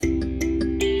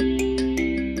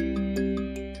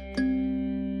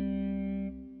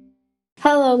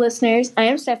Hello, listeners. I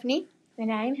am Stephanie.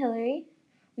 And I'm Hillary.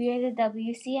 We are the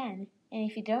WCN. And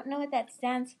if you don't know what that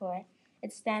stands for,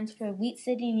 it stands for Wheat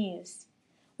City News.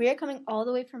 We are coming all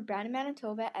the way from Brandon,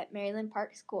 Manitoba at Maryland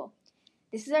Park School.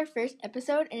 This is our first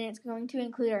episode, and it's going to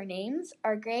include our names,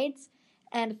 our grades,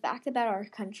 and a fact about our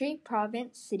country,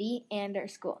 province, city, and our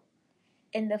school.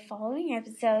 In the following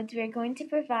episodes, we are going to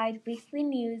provide weekly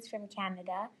news from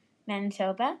Canada,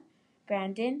 Manitoba,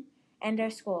 Brandon, and our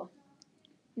school.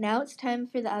 Now it's time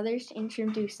for the others to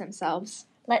introduce themselves.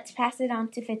 Let's pass it on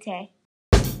to Fateh.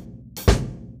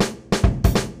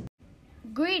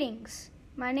 Greetings.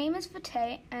 My name is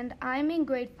Fateh and I'm in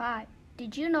grade 5.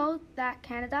 Did you know that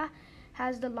Canada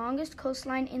has the longest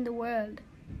coastline in the world?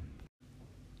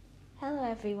 Hello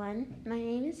everyone. My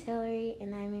name is Hillary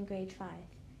and I'm in grade 5.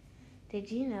 Did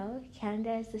you know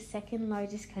Canada is the second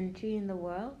largest country in the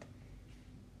world?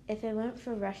 If it weren't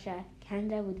for Russia,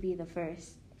 Canada would be the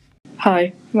first.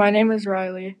 Hi, my name is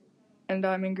Riley, and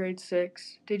I'm in grade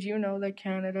 6. Did you know that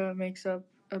Canada makes up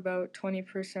about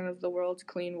 20% of the world's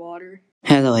clean water?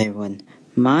 Hello everyone,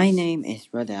 my name is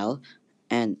Rodell,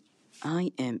 and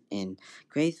I am in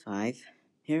grade 5.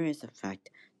 Here is a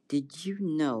fact. Did you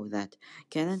know that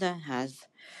Canada has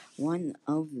one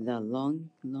of the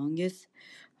longest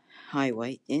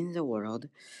highway in the world?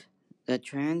 The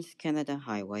Trans-Canada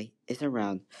Highway is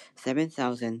around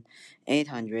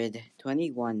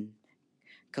 7,821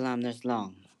 kilometers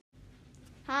long.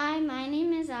 Hi, my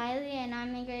name is Eiley and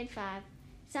I'm in grade 5.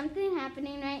 Something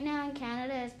happening right now in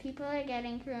Canada is people are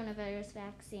getting coronavirus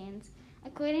vaccines.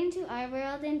 According to Our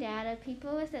World in Data,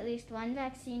 people with at least one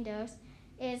vaccine dose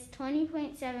is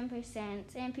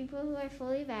 20.7%, and people who are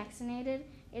fully vaccinated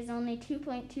is only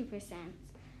 2.2%.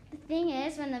 The thing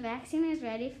is, when the vaccine is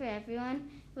ready for everyone,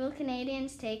 will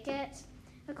Canadians take it?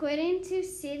 According to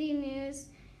City News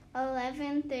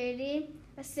 1130,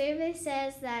 a survey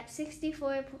says that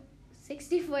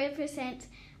 64%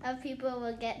 of people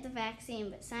will get the vaccine,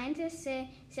 but scientists say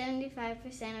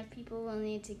 75% of people will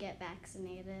need to get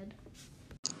vaccinated.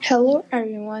 Hello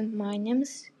everyone, my name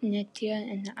is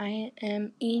Nitya and I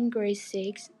am in grade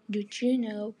 6. Did you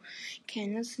know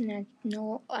Canada's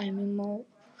national animal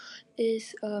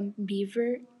is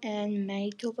beaver, and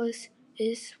Manitoba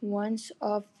is one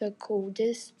of the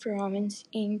coldest provinces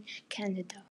in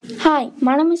Canada? Hi,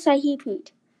 my name is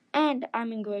Sahiput, and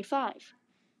I'm in grade 5.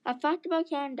 A fact about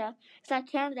Canada is that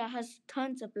Canada has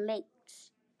tons of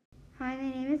lakes. Hi,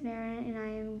 my name is Marin, and I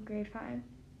am grade 5.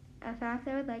 A fact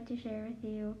I would like to share with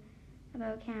you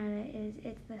about Canada is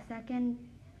it's the second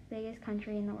biggest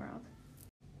country in the world.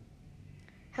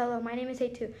 Hello, my name is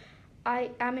Heitu.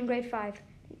 I am in grade 5.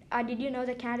 Did you know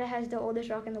that Canada has the oldest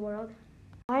rock in the world?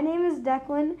 My name is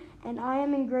Declan, and I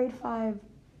am in grade 5.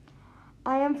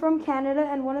 I am from Canada,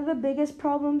 and one of the biggest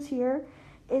problems here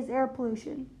is air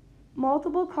pollution.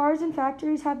 Multiple cars and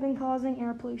factories have been causing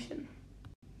air pollution.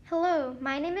 Hello,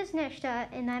 my name is Nishta,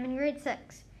 and I'm in grade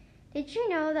 6. Did you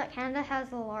know that Canada has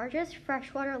the largest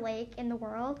freshwater lake in the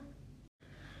world?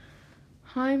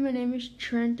 Hi, my name is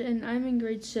Trent, and I'm in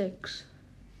grade 6.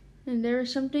 And there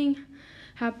is something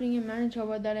happening in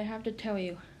Manitoba that I have to tell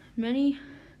you. Many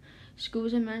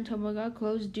schools in Manitoba got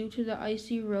closed due to the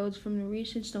icy roads from the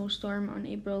recent snowstorm on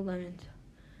April 11th.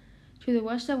 To the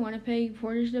west of Winnipeg,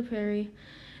 Portage de Prairie,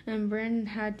 and Brandon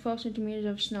had 12 centimeters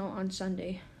of snow on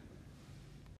Sunday.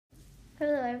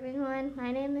 Hello everyone,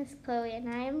 my name is Chloe and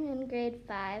I am in grade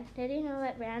 5. Did you know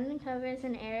that Brandon covers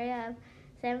an area of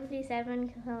 77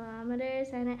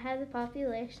 kilometers and it has a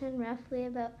population roughly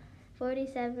about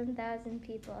 47,000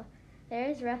 people? There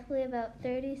is roughly about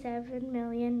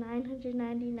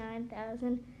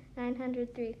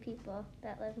 37,999,903 people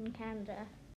that live in Canada.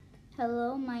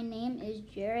 Hello, my name is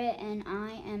Jarrett and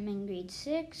I am in grade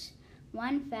 6.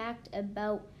 One fact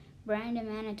about Brandon,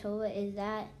 Manitoba is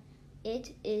that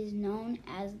it is known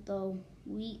as the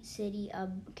Wheat City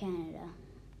of Canada.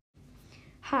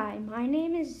 Hi, my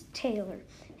name is Taylor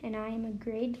and I am a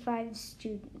grade 5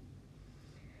 student.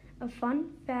 A fun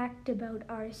fact about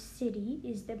our city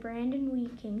is the Brandon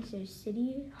Wheat Kings, our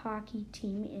city hockey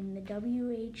team in the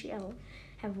WHL,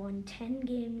 have won 10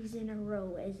 games in a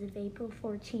row as of April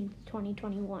 14th,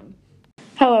 2021.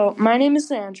 Hello, my name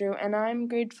is Andrew, and I'm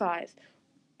grade 5.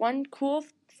 One cool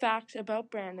fact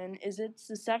about Brandon is it's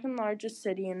the second largest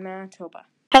city in Manitoba.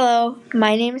 Hello,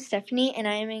 my name is Stephanie, and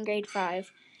I am in grade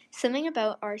 5. Something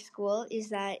about our school is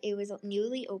that it was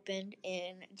newly opened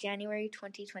in January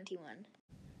 2021.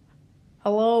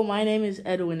 Hello, my name is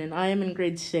Edwin, and I am in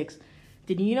grade 6.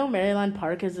 Did you know Maryland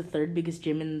Park has the third biggest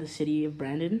gym in the city of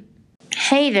Brandon?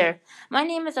 Hey there, my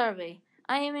name is Arve.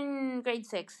 I am in grade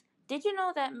 6. Did you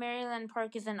know that Maryland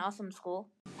Park is an awesome school?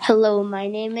 Hello, my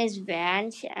name is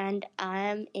Vance and I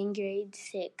am in grade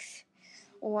 6.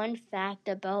 One fact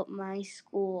about my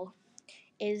school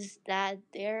is that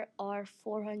there are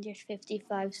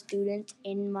 455 students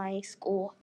in my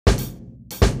school.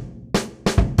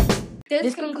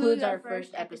 This concludes our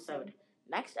first episode.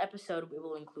 Next episode, we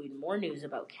will include more news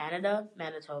about Canada,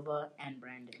 Manitoba, and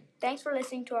Brandon. Thanks for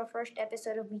listening to our first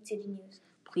episode of Weed City News.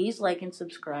 Please like and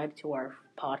subscribe to our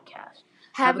podcast.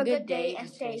 Have a good day and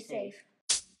stay safe.